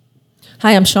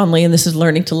Hi, I'm Sean Lee, and this is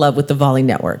Learning to Love with the Volley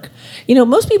Network.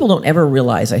 Most people don't ever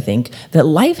realize, I think, that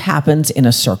life happens in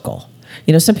a circle.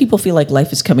 Some people feel like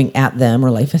life is coming at them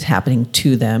or life is happening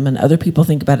to them, and other people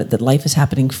think about it that life is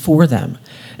happening for them.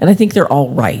 And I think they're all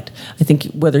right. I think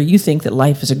whether you think that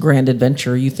life is a grand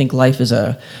adventure, or you think life is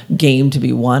a game to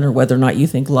be won, or whether or not you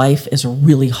think life is a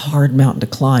really hard mountain to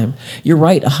climb, you're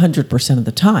right 100% of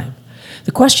the time.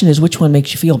 The question is, which one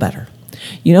makes you feel better?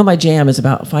 My jam is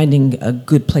about finding a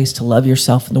good place to love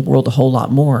yourself in the world a whole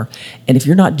lot more. And if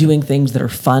you're not doing things that are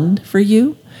fun for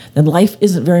you, then life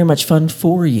isn't very much fun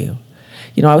for you.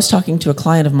 I was talking to a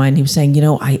client of mine. He was saying,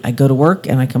 I go to work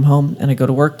and I come home and I go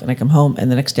to work and I come home.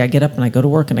 And the next day I get up and I go to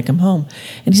work and I come home.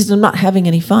 And he says, I'm not having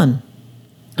any fun.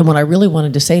 And what I really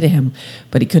wanted to say to him,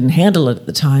 but he couldn't handle it at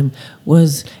the time,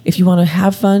 was if you want to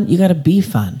have fun, you got to be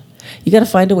fun. You got to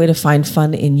find a way to find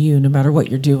fun in you no matter what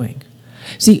you're doing.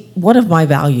 See, one of my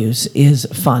values is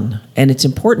fun, and it's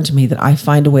important to me that I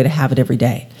find a way to have it every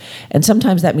day. And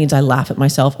sometimes that means I laugh at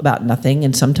myself about nothing,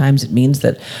 and sometimes it means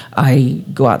that I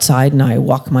go outside and I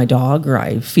walk my dog, or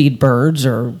I feed birds,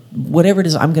 or whatever it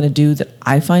is I'm going to do that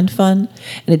I find fun.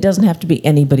 And it doesn't have to be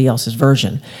anybody else's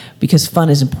version, because fun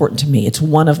is important to me. It's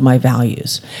one of my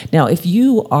values. Now, if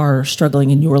you are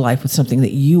struggling in your life with something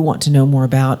that you want to know more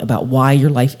about why your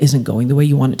life isn't going the way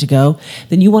you want it to go,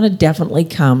 then you want to definitely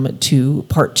come to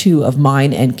part 2 of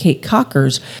mine and Kate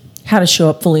Cocker's How to Show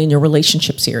Up Fully in Your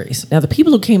Relationship series. Now, the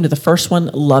people who came to the first one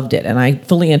loved it, and I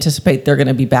fully anticipate they're going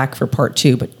to be back for part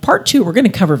 2. But part 2, we're going to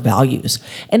cover values.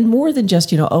 And more than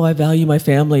just, I value my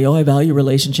family, I value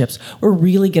relationships. We're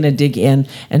really going to dig in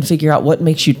and figure out what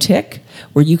makes you tick,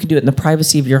 where you can do it in the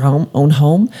privacy of your own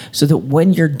home, so that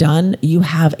when you're done, you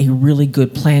have a really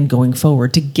good plan going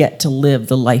forward to get to live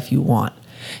the life you want.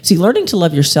 See, learning to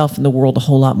love yourself and the world a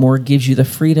whole lot more gives you the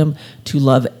freedom to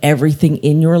love everything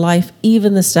in your life,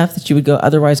 even the stuff that you would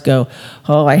otherwise go,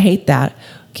 oh, I hate that.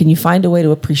 Can you find a way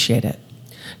to appreciate it?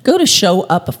 Go to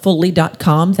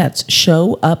showupfully.com. That's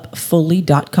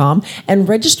showupfully.com, and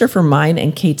register for mine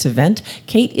and Kate's event.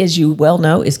 Kate, as you well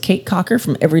know, is Kate Cocker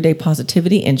from Everyday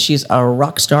Positivity, and she's a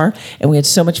rock star. And we had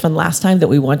so much fun last time that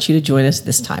we want you to join us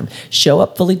this time.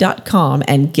 Showupfully.com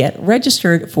and get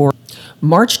registered for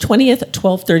March 20th,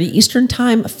 12:30 Eastern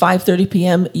Time, 5:30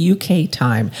 p.m. UK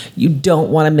time. You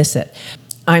don't want to miss it.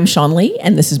 I'm Sean Lee,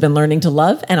 and this has been Learning to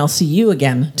Love, and I'll see you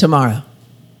again tomorrow.